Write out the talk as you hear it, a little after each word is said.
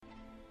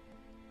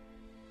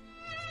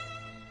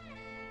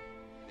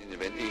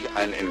Wenn ich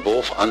einen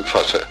Entwurf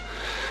anfasse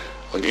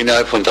und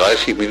innerhalb von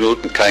 30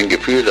 Minuten kein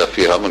Gefühl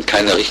dafür habe und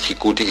keine richtig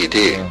gute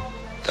Idee,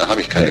 dann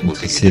habe ich keine gute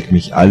Idee. Interessiert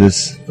mich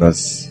alles,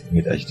 was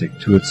mit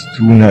Architektur zu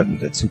tun hat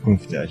und der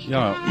Zukunft der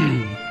Architektur. Ja,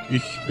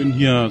 ich bin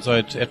hier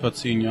seit etwa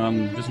 10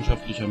 Jahren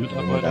wissenschaftlicher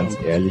Mitarbeiter. Wenn man ganz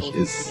ehrlich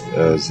ist,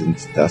 sind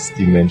das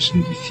die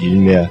Menschen, die viel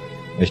mehr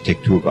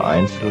Architektur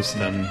beeinflussen.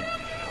 Dann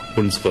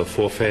unsere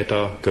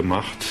Vorväter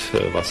gemacht?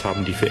 Was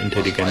haben die für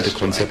intelligente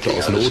Konzepte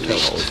aus Not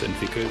heraus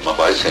entwickelt? Man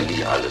weiß ja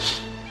nicht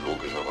alles,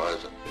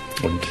 logischerweise.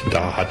 Und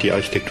da hat die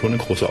Architektur eine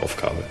große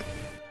Aufgabe.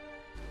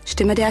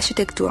 Stimme der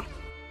Architektur.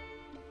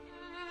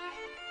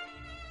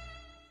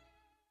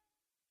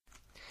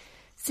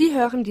 Sie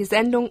hören die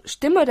Sendung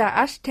Stimme der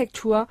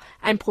Architektur,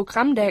 ein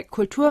Programm der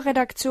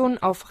Kulturredaktion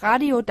auf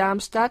Radio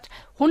Darmstadt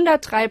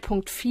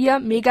 103.4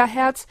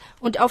 MHz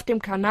und auf dem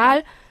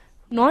Kanal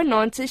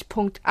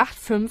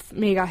 99.85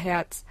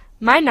 MHz.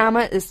 Mein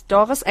Name ist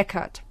Doris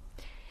Eckert.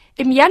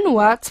 Im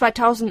Januar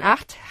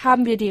 2008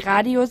 haben wir die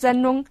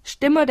Radiosendung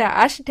Stimme der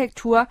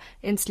Architektur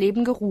ins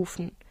Leben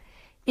gerufen.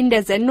 In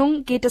der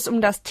Sendung geht es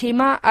um das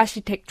Thema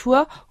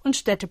Architektur und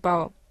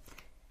Städtebau.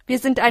 Wir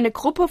sind eine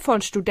Gruppe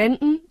von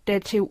Studenten der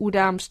TU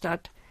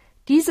Darmstadt.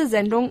 Diese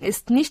Sendung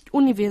ist nicht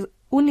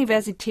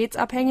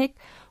universitätsabhängig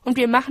und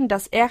wir machen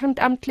das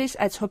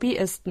ehrenamtlich als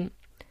Hobbyisten.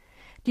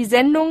 Die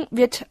Sendung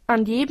wird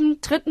an jedem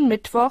dritten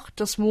Mittwoch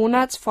des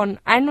Monats von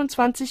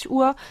 21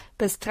 Uhr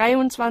bis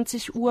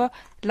 23 Uhr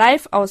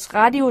live aus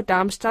Radio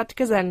Darmstadt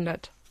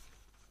gesendet.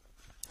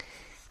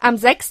 Am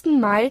 6.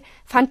 Mai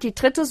fand die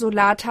 3.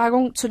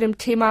 Solartagung zu dem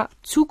Thema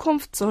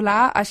Zukunft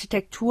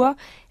Solararchitektur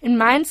in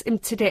Mainz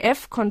im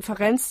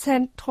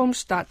CDF-Konferenzzentrum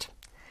statt.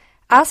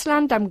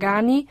 Aslan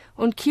Damghani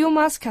und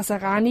Kiomas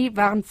Kasarani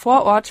waren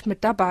vor Ort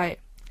mit dabei.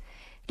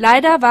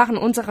 Leider waren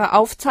unsere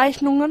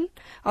Aufzeichnungen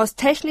aus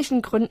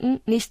technischen Gründen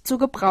nicht zu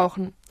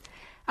gebrauchen.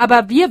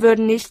 Aber wir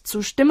würden nicht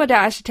zur Stimme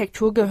der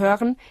Architektur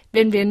gehören,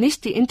 wenn wir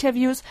nicht die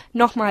Interviews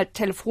nochmal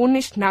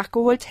telefonisch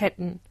nachgeholt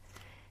hätten.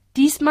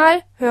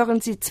 Diesmal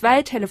hören Sie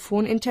 2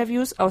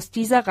 Telefoninterviews aus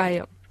dieser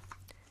Reihe.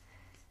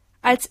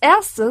 Als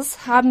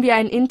erstes haben wir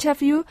ein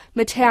Interview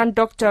mit Herrn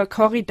Dr.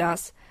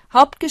 Corridas,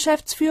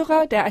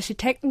 Hauptgeschäftsführer der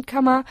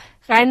Architektenkammer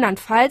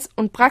Rheinland-Pfalz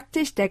und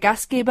praktisch der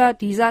Gastgeber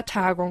dieser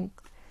Tagung.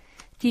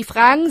 Die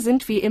Fragen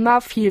sind wie immer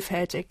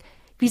vielfältig,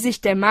 wie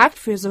sich der Markt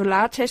für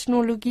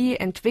Solartechnologie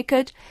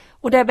entwickelt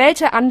oder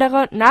welche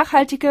andere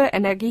nachhaltige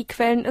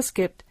Energiequellen es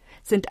gibt,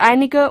 sind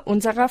einige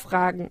unserer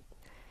Fragen.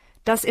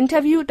 Das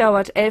Interview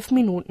dauert 11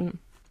 Minuten.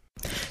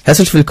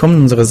 Herzlich willkommen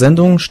in unserer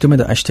Sendung Stimme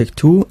der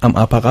Architektur. Am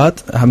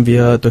Apparat haben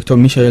wir Dr.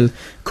 Michael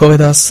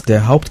Corridas,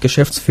 der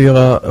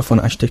Hauptgeschäftsführer von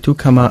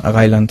Architekturkammer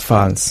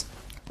Rheinland-Pfalz.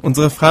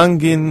 Unsere Fragen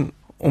gehen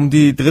um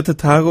die 3.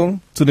 Tagung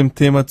zu dem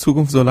Thema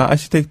Zukunft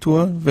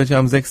Solararchitektur, welche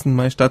am 6.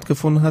 Mai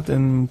stattgefunden hat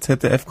im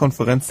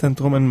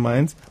ZDF-Konferenzzentrum in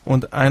Mainz.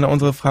 Und eine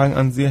unserer Fragen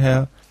an Sie,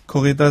 Herr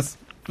Corridas: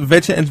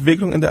 Welche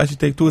Entwicklung in der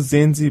Architektur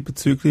sehen Sie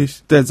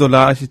bezüglich der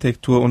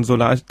Solararchitektur und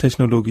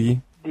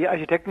Solartechnologie? Die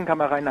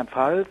Architektenkammer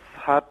Rheinland-Pfalz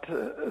hat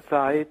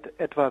seit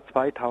etwa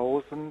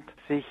 2000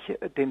 sich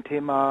dem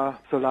Thema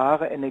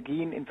solare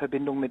Energien in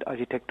Verbindung mit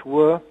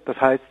Architektur, das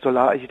heißt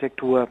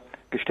Solararchitektur,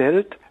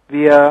 gestellt.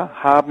 Wir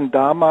haben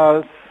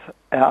damals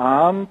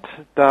erahnt,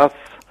 dass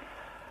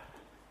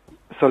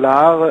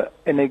solare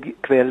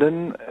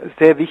Energiequellen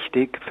sehr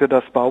wichtig für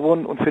das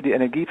Bauen und für die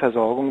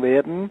Energieversorgung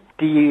werden.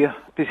 Die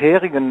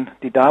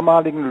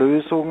damaligen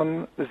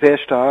Lösungen sehr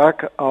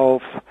stark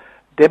auf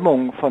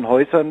Dämmung von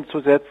Häusern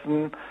zu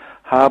setzen,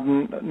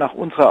 haben nach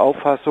unserer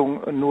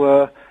Auffassung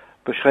nur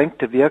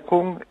beschränkte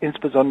Wirkung,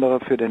 insbesondere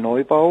für den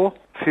Neubau.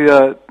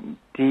 Für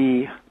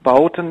die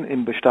Bauten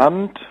im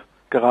Bestand,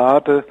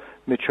 gerade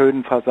mit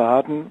schönen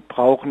Fassaden,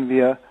 brauchen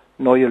wir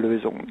neue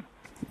Lösungen.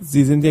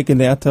 Sie sind ja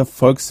gelehrter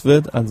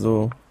Volkswirt,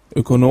 also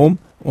Ökonom.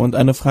 Und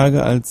eine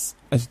Frage als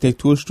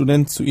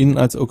Architekturstudent zu Ihnen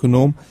als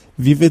Ökonom: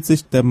 Wie wird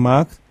sich der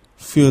Markt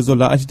für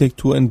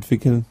Solararchitektur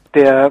entwickeln?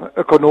 Der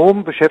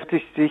Ökonom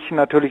beschäftigt sich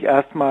natürlich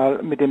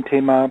erstmal mit dem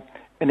Thema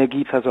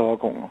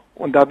Energieversorgung.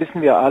 Und da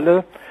wissen wir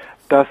alle,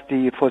 dass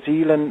die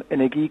fossilen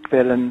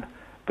Energiequellen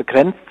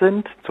begrenzt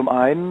sind, zum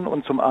einen,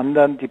 und zum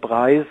anderen die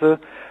Preise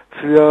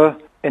für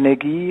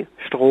Energie,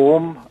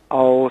 Strom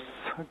aus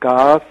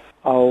Gas,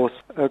 aus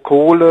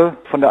Kohle,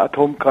 von der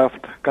Atomkraft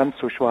ganz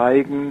zu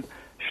schweigen,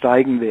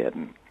 steigen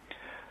werden.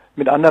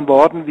 Mit anderen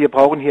Worten, wir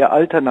brauchen hier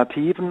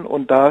Alternativen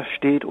und da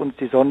steht uns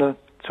die Sonne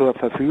zur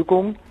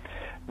Verfügung.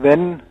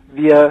 Wenn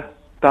wir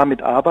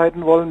damit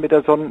arbeiten wollen mit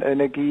der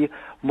Sonnenenergie,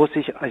 muss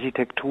sich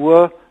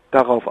Architektur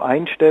darauf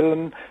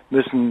einstellen,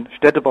 müssen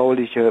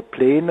städtebauliche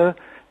Pläne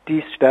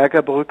dies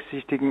stärker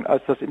berücksichtigen,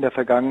 als das in der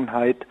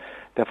Vergangenheit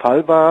der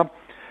Fall war.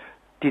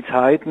 Die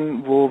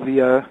Zeiten, wo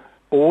wir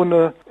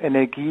ohne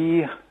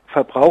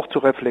Energieverbrauch zu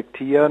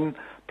reflektieren,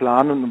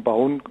 planen und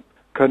bauen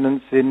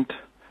können, sind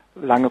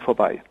lange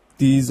vorbei.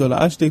 Die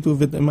Solararchitektur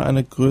wird immer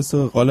eine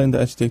größere Rolle in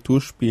der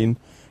Architektur spielen.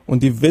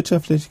 Und die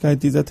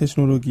Wirtschaftlichkeit dieser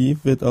Technologie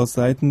wird aus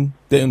Seiten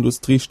der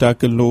Industrie stark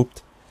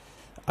gelobt.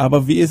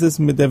 Aber wie ist es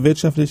mit der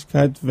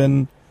Wirtschaftlichkeit,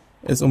 wenn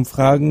es um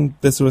Fragen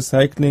des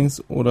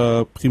Recyclings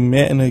oder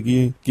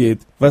Primärenergie geht.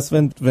 Was,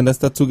 wenn das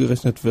dazu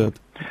gerechnet wird?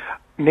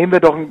 Nehmen wir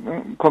doch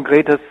ein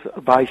konkretes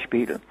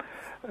Beispiel.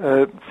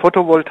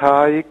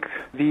 Photovoltaik,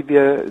 wie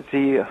wir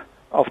sie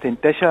auf den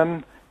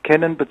Dächern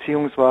kennen,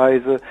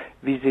 beziehungsweise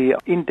wie sie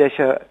in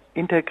Dächer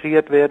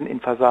integriert werden, in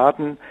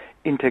Fassaden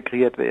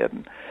integriert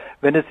werden.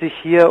 Wenn es sich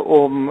hier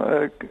um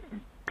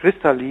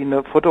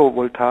kristalline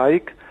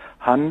Photovoltaik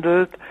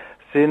handelt,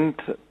 sind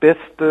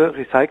beste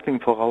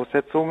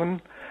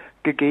Recyclingvoraussetzungen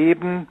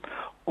gegeben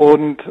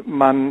und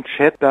man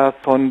schätzt, dass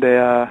von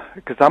der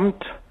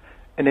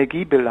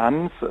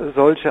Gesamtenergiebilanz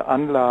solche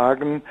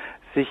Anlagen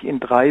sich in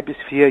 3 bis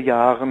 4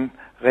 Jahren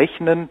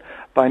rechnen,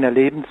 bei einer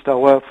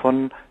Lebensdauer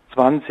von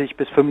 20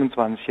 bis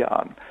 25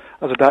 Jahren.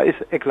 Also da ist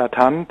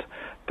eklatant,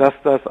 dass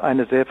das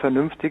eine sehr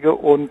vernünftige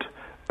und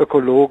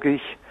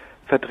ökologisch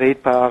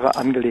vertretbare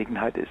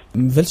Angelegenheit ist.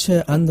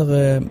 Welche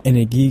andere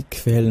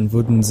Energiequellen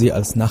würden Sie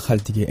als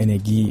nachhaltige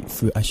Energie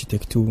für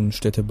Architektur und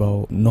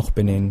Städtebau noch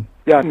benennen?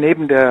 Ja,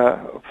 neben der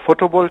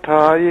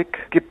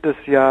Photovoltaik gibt es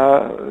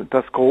ja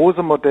das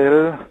große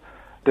Modell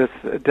des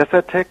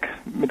Desertec,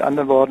 mit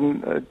anderen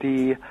Worten,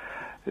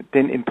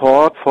 den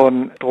Import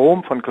von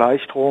Strom, von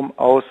Gleichstrom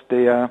aus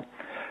der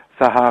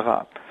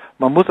Sahara.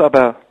 Man muss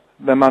aber,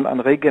 wenn man an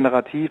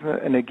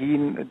regenerative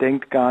Energien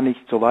denkt, gar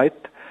nicht so weit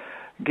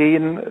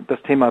gehen.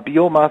 Das Thema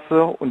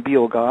Biomasse und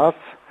Biogas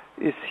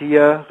ist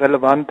hier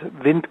relevant.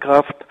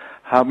 Windkraft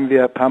haben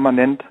wir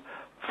permanent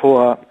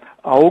vor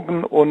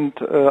Augen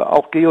und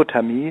auch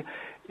Geothermie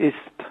ist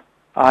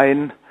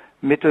ein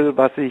Mittel,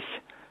 was sich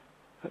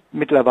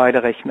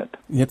mittlerweile rechnet.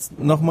 Jetzt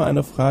nochmal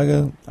eine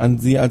Frage an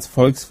Sie als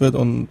Volkswirt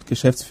und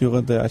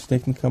Geschäftsführer der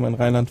Architektenkammer in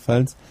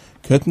Rheinland-Pfalz.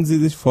 Könnten Sie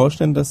sich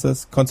vorstellen, dass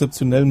das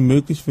konzeptionell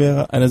möglich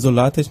wäre, eine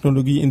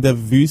Solartechnologie in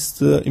der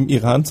Wüste, im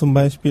Iran zum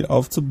Beispiel,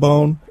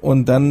 aufzubauen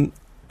und dann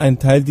einen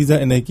Teil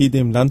dieser Energie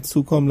dem Land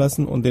zukommen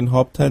lassen und den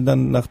Hauptteil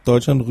dann nach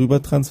Deutschland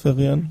rüber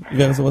transferieren?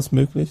 Wäre sowas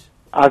möglich?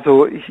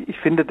 Also ich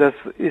finde, das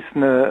ist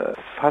eine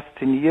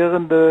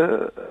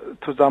faszinierende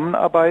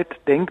Zusammenarbeit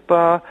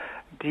denkbar,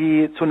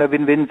 die zu einer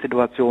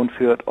Win-Win-Situation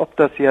führt. Ob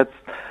das jetzt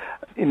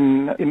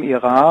im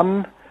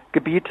Iran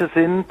Gebiete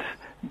sind,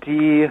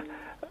 die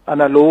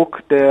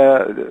analog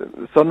der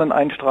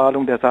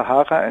Sonneneinstrahlung der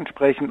Sahara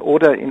entsprechen,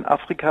 oder in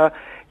Afrika,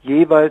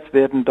 jeweils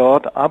werden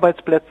dort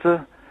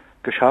Arbeitsplätze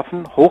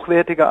geschaffen,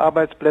 hochwertige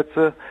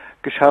Arbeitsplätze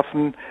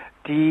geschaffen,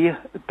 die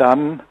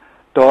dann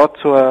dort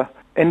zur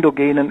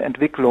endogenen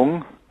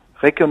Entwicklung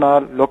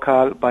regional,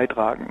 lokal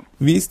beitragen.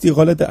 Wie ist die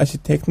Rolle der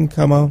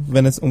Architektenkammer,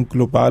 wenn es um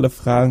globale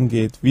Fragen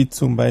geht, wie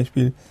zum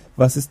Beispiel,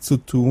 was ist zu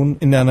tun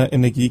in einer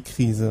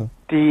Energiekrise?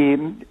 Die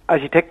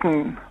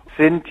Architekten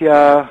sind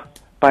ja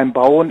beim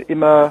Bauen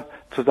immer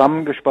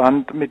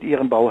zusammengespannt mit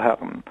ihren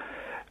Bauherren.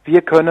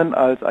 Wir können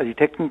als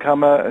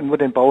Architektenkammer nur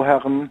den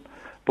Bauherren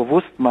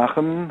bewusst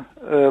machen,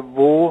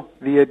 wo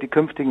wir die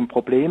künftigen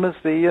Probleme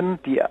sehen.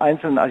 Die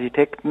einzelnen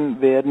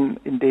Architekten werden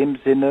in dem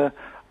Sinne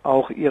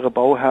auch ihre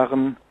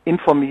Bauherren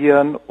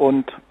informieren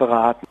und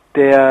beraten.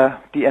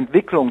 Die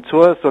Entwicklung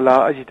zur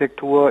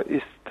Solararchitektur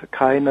ist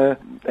keine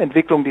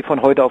Entwicklung, die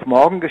von heute auf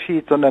morgen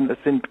geschieht, sondern es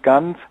sind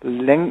ganz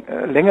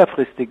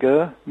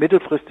längerfristige,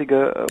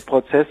 mittelfristige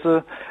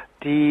Prozesse,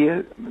 die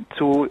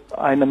zu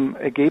einem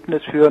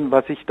Ergebnis führen,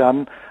 was sich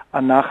dann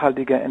an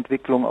nachhaltiger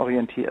Entwicklung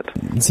orientiert.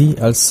 Sie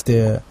als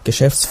der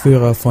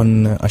Geschäftsführer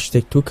von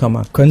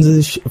Architekturkammer, können Sie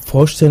sich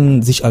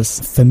vorstellen, sich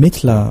als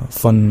Vermittler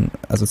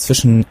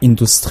zwischen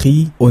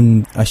Industrie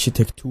und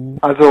Architektur?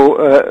 Also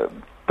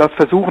das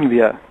versuchen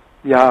wir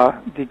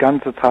ja die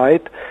ganze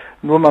Zeit.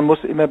 Nur man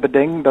muss immer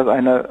bedenken, dass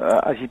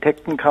eine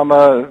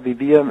Architektenkammer wie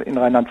wir in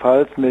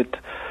Rheinland-Pfalz mit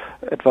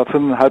etwa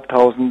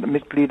 5.500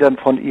 Mitgliedern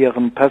von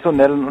ihren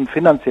personellen und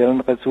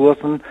finanziellen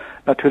Ressourcen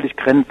natürlich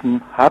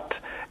Grenzen hat,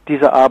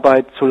 diese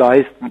Arbeit zu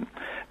leisten.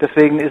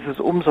 Deswegen ist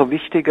es umso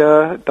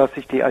wichtiger, dass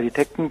sich die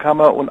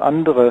Architektenkammer und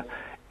andere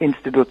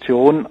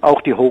Institutionen,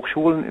 auch die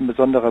Hochschulen in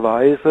besonderer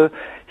Weise,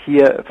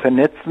 hier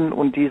vernetzen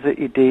und diese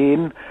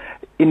Ideen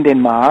in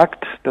den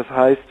Markt, das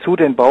heißt zu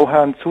den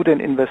Bauherren, zu den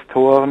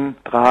Investoren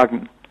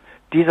tragen.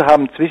 Diese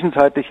haben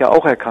zwischenzeitlich ja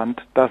auch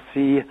erkannt, dass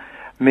sie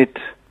mit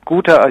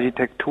guter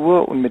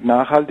Architektur und mit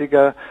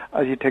nachhaltiger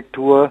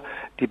Architektur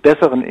die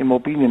besseren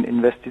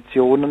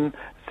Immobilieninvestitionen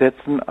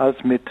setzen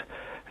als mit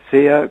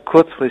sehr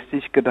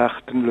kurzfristig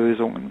gedachten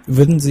Lösungen.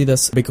 Würden Sie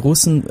das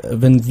begrüßen,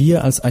 wenn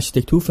wir als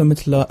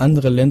Architekturvermittler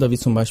andere Länder wie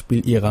zum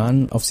Beispiel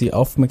Iran auf Sie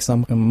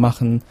aufmerksam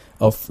machen,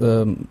 auf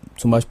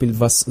zum Beispiel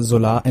was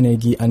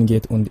Solarenergie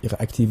angeht und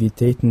Ihre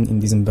Aktivitäten in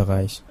diesem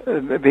Bereich?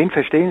 Wen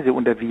verstehen Sie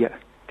unter wir?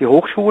 Die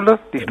Hochschule,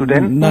 die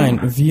Studenten? Nein,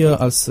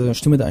 wir als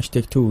Stimme der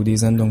Architektur, die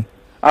Sendung.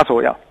 Ach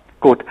so, ja,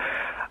 gut.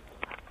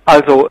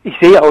 Also ich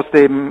sehe aus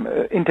dem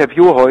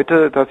Interview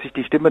heute, dass sich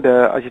die Stimme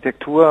der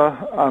Architektur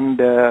an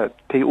der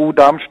TU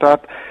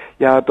Darmstadt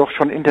ja doch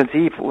schon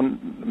intensiv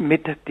und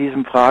mit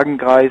diesem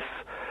Fragenkreis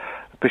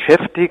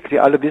beschäftigt. Sie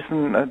alle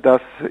wissen,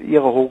 dass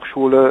Ihre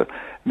Hochschule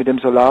mit dem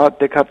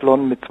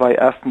Solardekathlon mit 2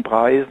 ersten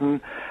Preisen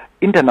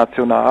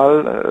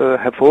international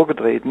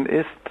hervorgetreten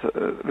ist,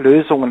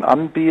 Lösungen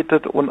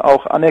anbietet und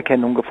auch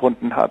Anerkennung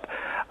gefunden hat.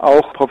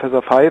 Auch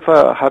Professor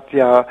Pfeiffer hat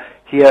ja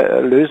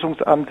hier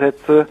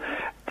Lösungsansätze,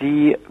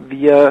 die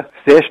wir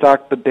sehr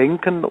stark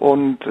bedenken,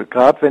 und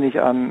gerade wenn ich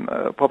an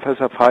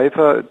Professor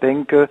Pfeiffer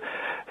denke,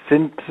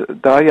 sind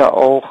da ja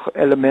auch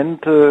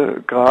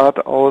Elemente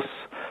gerade aus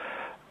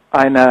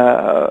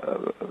einer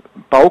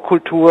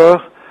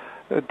Baukultur,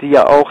 die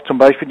ja auch zum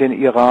Beispiel den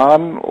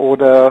Iran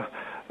oder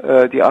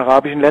die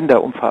arabischen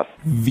Länder umfasst.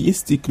 Wie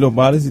ist die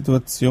globale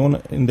Situation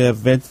in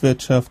der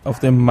Weltwirtschaft auf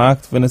dem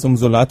Markt, wenn es um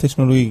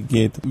Solartechnologie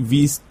geht?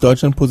 Wie ist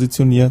Deutschland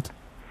positioniert?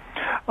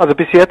 Also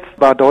bis jetzt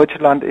war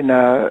Deutschland in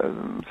einer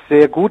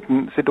sehr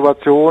guten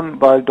Situation,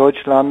 weil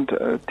Deutschland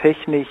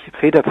technisch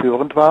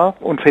federführend war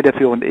und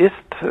federführend ist.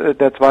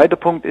 Der zweite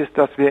Punkt ist,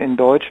 dass wir in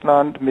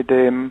Deutschland mit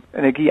dem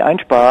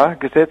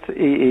Energieeinspargesetz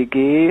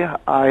EEG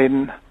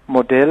ein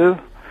Modell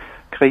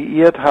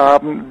kreiert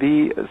haben,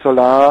 wie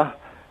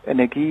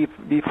Solarenergie,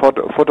 wie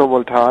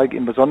Photovoltaik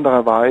in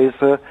besonderer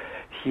Weise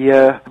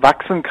hier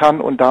wachsen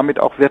kann und damit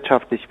auch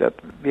wirtschaftlich wird.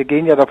 Wir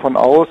gehen ja davon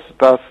aus,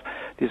 dass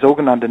die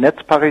sogenannte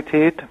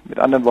Netzparität, mit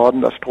anderen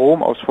Worten, dass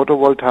Strom aus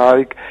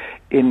Photovoltaik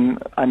in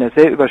einer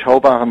sehr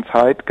überschaubaren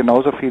Zeit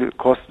genauso viel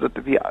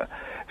kostet wie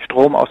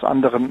Strom aus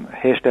anderen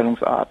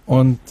Herstellungsarten.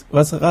 Und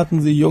was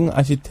raten Sie jungen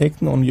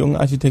Architekten und jungen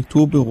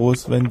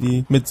Architekturbüros, wenn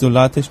die mit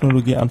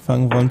Solartechnologie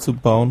anfangen wollen zu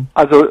bauen?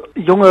 Also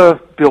junge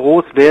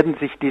Büros werden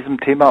sich diesem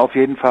Thema auf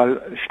jeden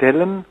Fall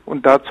stellen,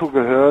 und dazu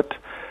gehört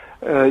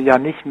ja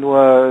nicht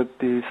nur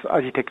das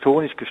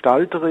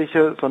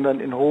architektonisch-gestalterische, sondern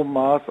in hohem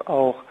Maß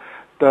auch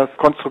das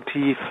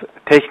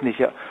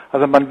konstruktiv-technische.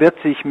 Also man wird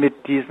sich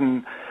mit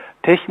diesen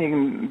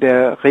Techniken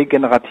der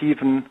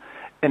regenerativen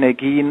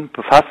Energien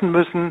befassen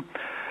müssen.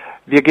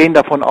 Wir gehen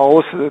davon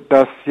aus,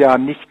 dass ja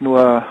nicht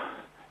nur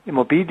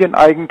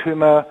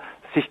Immobilieneigentümer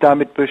sich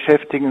damit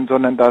beschäftigen,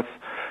 sondern dass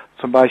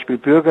zum Beispiel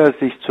Bürger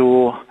sich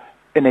zu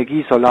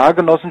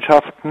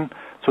Energie-Solargenossenschaften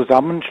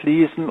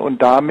zusammenschließen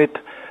und damit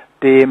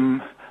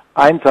dem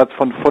Einsatz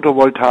von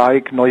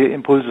Photovoltaik neue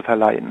Impulse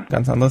verleihen.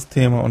 Ganz anderes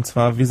Thema, und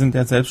zwar, wir sind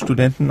ja selbst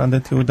Studenten an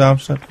der TU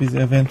Darmstadt, wie Sie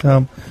erwähnt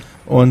haben,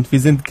 und wir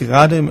sind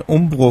gerade im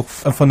Umbruch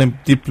von dem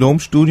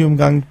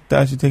Diplomstudiumgang der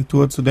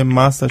Architektur zu dem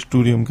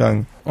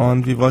Masterstudiumgang.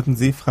 Und wir wollten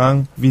Sie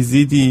fragen, wie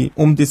Sie die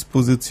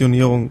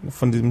Umdispositionierung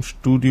von diesem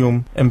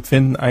Studium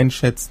empfinden,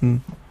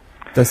 einschätzen.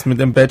 Das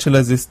mit dem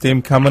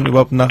Bachelor-System, kann man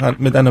überhaupt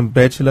mit einem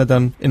Bachelor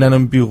dann in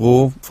einem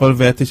Büro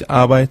vollwertig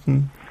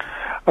arbeiten?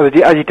 Also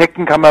die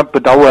Architektenkammer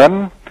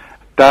bedauern,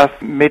 dass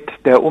mit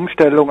der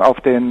Umstellung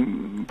auf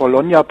den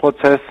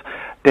Bologna-Prozess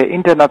der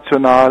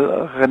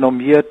international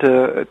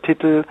renommierte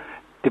Titel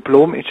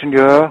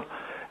Diplom-Ingenieur,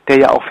 der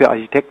ja auch für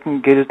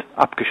Architekten gilt,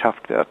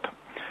 abgeschafft wird.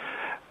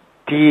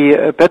 Die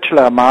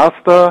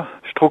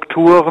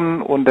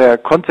Bachelor-Master-Strukturen und der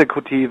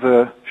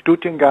konsekutive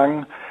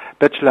Studiengang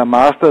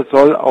Bachelor-Master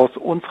soll aus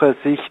unserer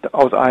Sicht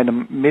aus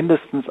einem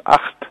mindestens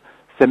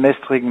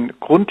 8-semestrigen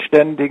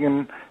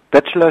grundständigen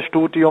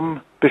Bachelorstudium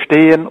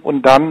bestehen,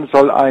 und dann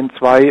soll ein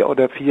 2-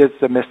 oder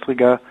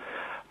 4-semestriger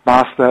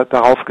Master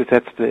darauf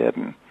gesetzt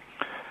werden.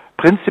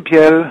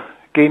 Prinzipiell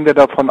gehen wir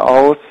davon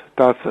aus,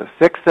 dass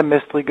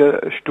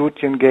 6-semestrige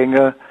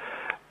Studiengänge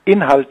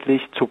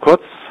inhaltlich zu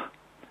kurz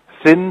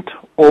sind,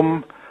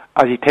 um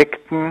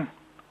Architekten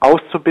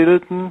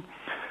auszubilden.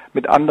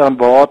 Mit anderen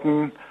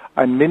Worten,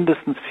 ein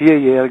mindestens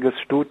 4-jähriges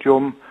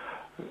Studium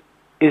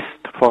ist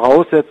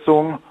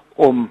Voraussetzung,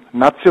 um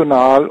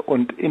national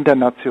und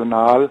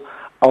international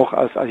auch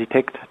als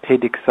Architekt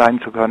tätig sein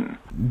zu können.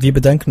 Wir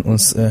bedanken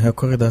uns, Herr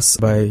Corridas,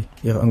 bei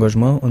Ihrem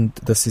Engagement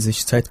und dass Sie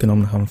sich Zeit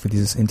genommen haben für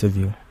dieses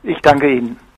Interview. Ich danke Ihnen.